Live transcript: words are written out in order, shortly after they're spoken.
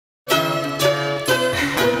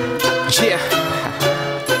Yeah.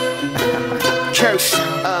 Curse.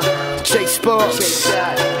 J Sports.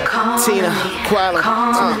 Tina. Quallo.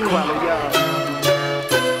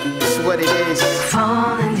 This is what it is.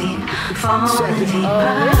 Falling deep, falling deep.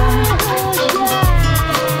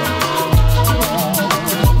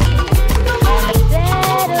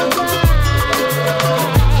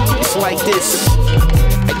 It's like this.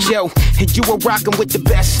 Hey, yo, and you are rockin' with the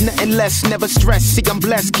best, nothing less, never stress. See, I'm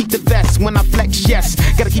blessed, keep the vest when I flex, yes.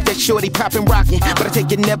 Gotta keep that shorty poppin', rockin', but I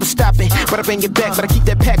take it never stoppin'. But I bring it back, but I keep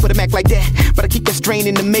that pack with a Mac like that. But I keep that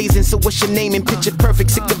strainin' amazing, so what's your name and picture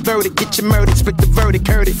perfect? Sick the verdict, get your murdered, spit the verdict,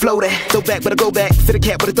 heard it. Flow that, throw back, but I go back, fit a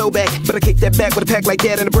cat with a throwback. But I kick that back with a pack like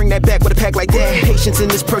that, and I bring that back with a pack like that. Patience in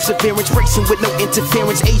this perseverance, racing with no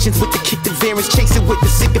interference. Asians with the kick the variance, chasing with the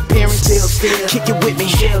sick appearance. Kick it with me,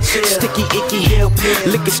 sticky, icky,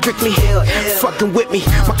 lick it strictly. Fucking with me,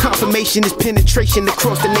 my confirmation is penetration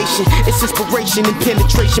across the nation. It's inspiration and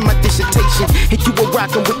penetration, my dissertation. And you are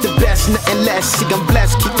rocking with the best, nothing less. See, I'm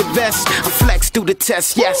blessed, keep the vest. I flex through the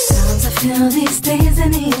test, yes. Sometimes I feel these days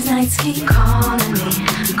and these nights keep calling me,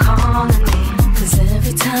 calling me. Cause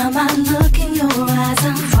every time I look in your eyes,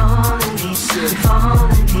 I'm falling deep,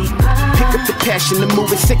 falling deeper. Pick up the passion, the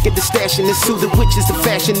moving, sick of the stashing, the soothing witches, the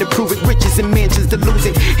fashion, to prove it, riches and mansions to lose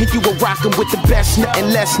it. And you are rocking with the best, nothing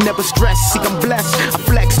less, never stress. See, I'm blessed, I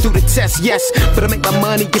flex through the test, yes. But I make my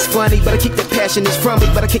money, it's funny, but I keep that passion, it's from me.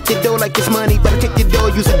 But I kick your door like it's money, but I kick your door,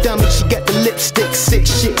 use a dummy. She got the lipstick, sick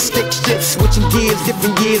shit, stick shit, switching gears,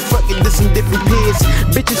 different years, fucking this some different peers.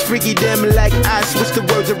 Bitches freaky, them like I switch the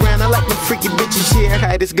words around. I like my freaky bitches, yeah,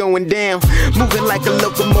 how it's going down. Moving like a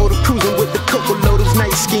locomotive, cruising with the cocoa lotus,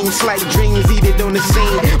 night schemes, slight dreams, eat it on the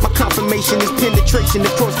scene. My confirmation is penetration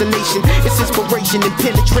across the nation. It's inspiration and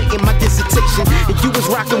penetrating my dissertation. And you was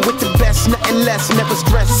rocking with the best, nothing less, never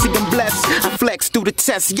stress. See, I'm blessed, I flex through the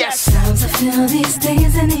test, yes. Sometimes I feel these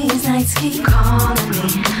days and these nights keep calling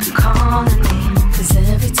me, calling me. Cause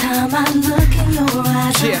every time I look in your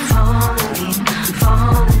eyes, I'm falling deep,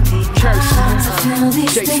 falling deep. Sometimes I feel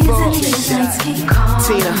these days and these nights keep calling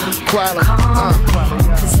Tina, me, Quallo, calling me.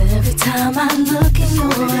 Cause every time I look in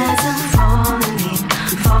your eyes, I'm falling deep,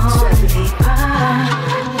 falling deep.